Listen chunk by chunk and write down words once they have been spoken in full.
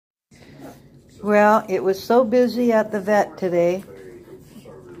Well, it was so busy at the vet today,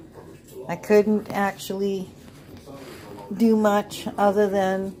 I couldn't actually do much other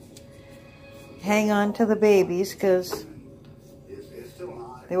than hang on to the babies because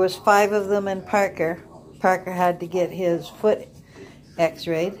there was 5 of them in Parker. Parker had to get his foot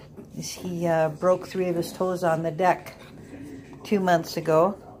x-rayed. He broke 3 of his toes on the deck 2 months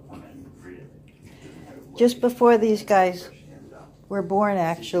ago. Just before these guys were born,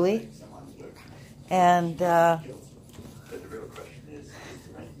 actually. And I'm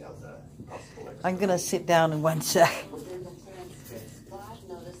going to sit down in 1 sec.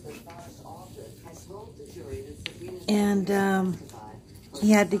 And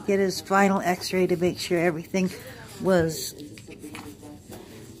he had to get his final x-ray to make sure everything was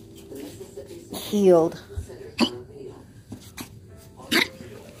healed.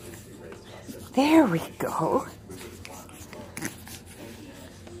 There we go.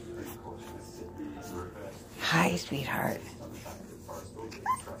 Hi, sweetheart.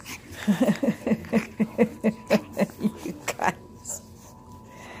 You guys.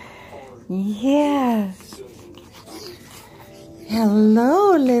 Yes.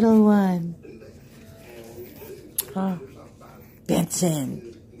 Hello, little one. Oh,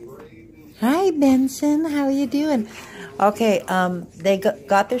 Benson. Hi, Benson. How are you doing? Okay, they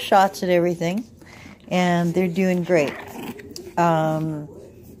got their shots and everything, and they're doing great.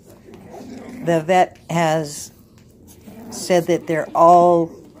 The vet has said that they're all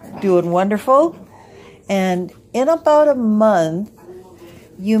doing wonderful, and in about a month,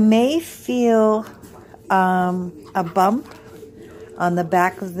 you may feel a bump on the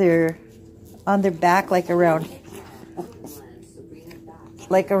back of their back, like around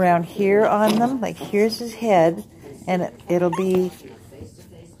here on them. Like here's his head, and it'll be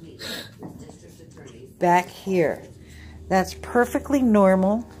back here. That's perfectly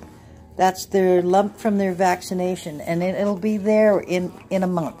normal. That's their lump from their vaccination, and it'll be there in a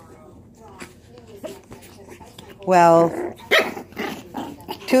month. Well,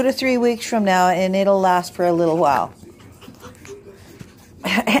 2 to 3 weeks from now, and it'll last for a little while.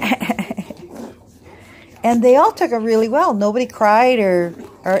 And they all took it really well. Nobody cried or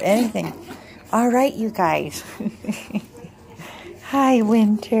anything. All right, you guys. Hi,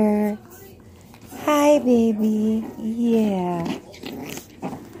 Winter. Hi, baby. Yeah.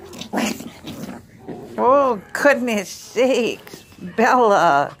 Oh, goodness sakes.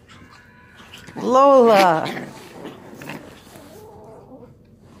 Bella. Lola.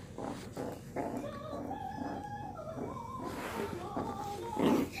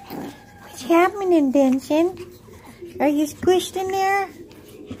 What's happening, Benson? Are you squished in there?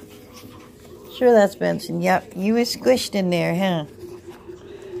 Sure, that's Benson. Yep, you were squished in there, huh?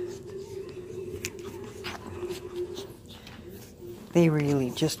 They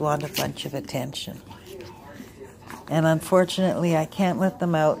really just want a bunch of attention. And unfortunately, I can't let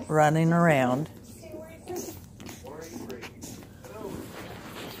them out running around.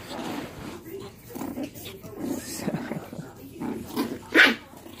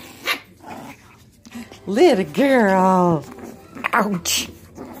 Little girl. Ouch.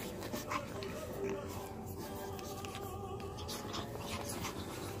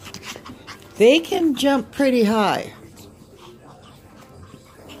 They can jump pretty high.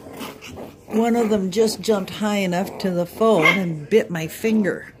 One of them just jumped high enough to the phone and bit my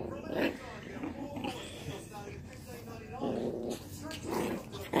finger.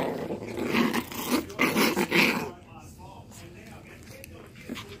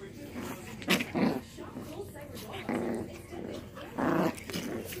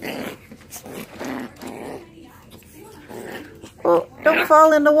 Oh, don't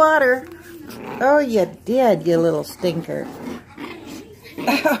fall in the water. Oh, you did, you little stinker.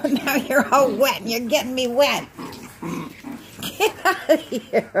 Oh, now you're all wet and you're getting me wet. Get out of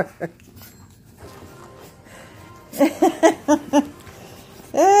here.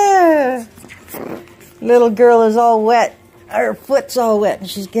 Little girl is all wet. Her foot's all wet and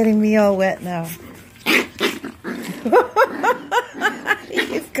she's getting me all wet now.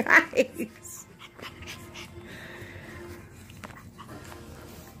 You guys.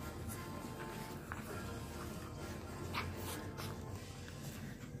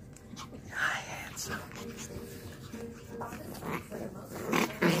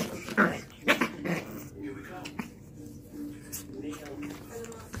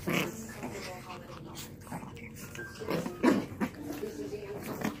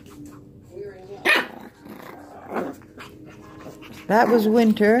 That was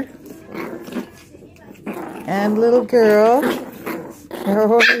Winter. And little girl.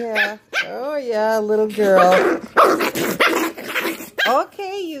 Oh yeah, little girl.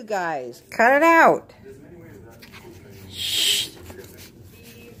 Okay, you you guys. Cut it out. Shh.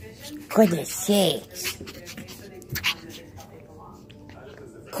 Goodness sakes.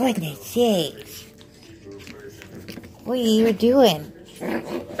 Goodness sakes. What are you doing?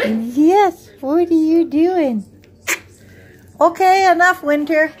 Yes, what are you doing? Okay, enough,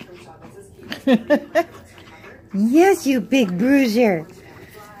 Winter. Yes, you big bruiser.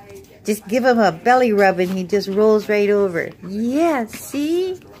 Just give him a belly rub and he just rolls right over. Yeah,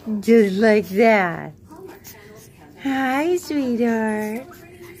 see? Just like that. Hi, sweetheart.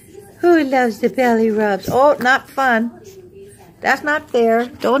 Who loves the belly rubs? Oh, not fun. That's not fair.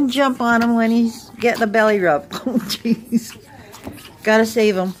 Don't jump on him when he's getting a belly rub. Oh, jeez. Gotta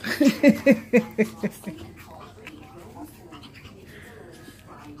save him.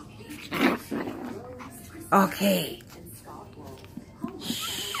 Okay.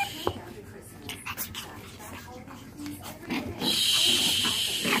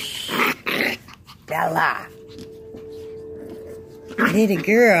 Bella. Little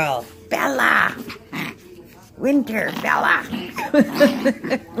girl. Bella. Winter. Bella.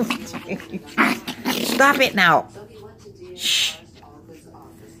 Stop it now. Shh.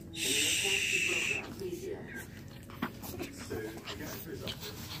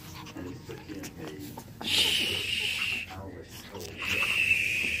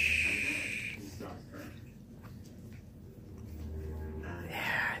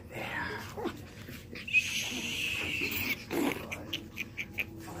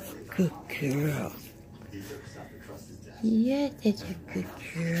 Good girl. Yes, that's a good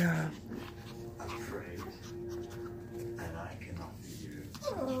girl.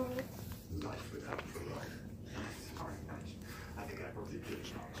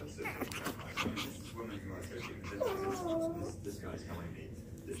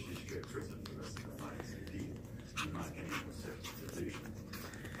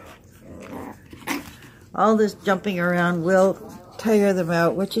 All this jumping around will tire them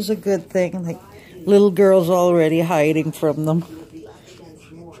out, which is a good thing. Like, little girl's already hiding from them.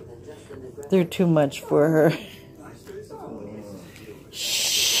 They're too much for her.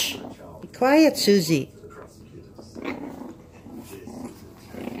 Shh. Be quiet, Susie.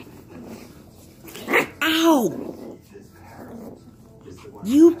 Ow!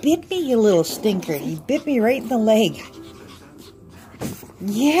 You bit me, you little stinker. You bit me right in the leg.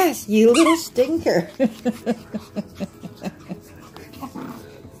 Yes, you little stinker.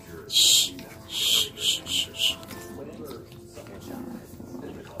 Shh, shh, shh, shh, shh.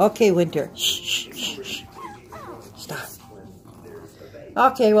 Okay, Winter. Shh, shh, shh, shh. Stop.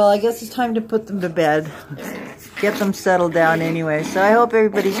 Okay, well, I guess it's time to put them to bed. Get them settled down anyway. So I hope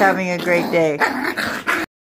everybody's having a great day.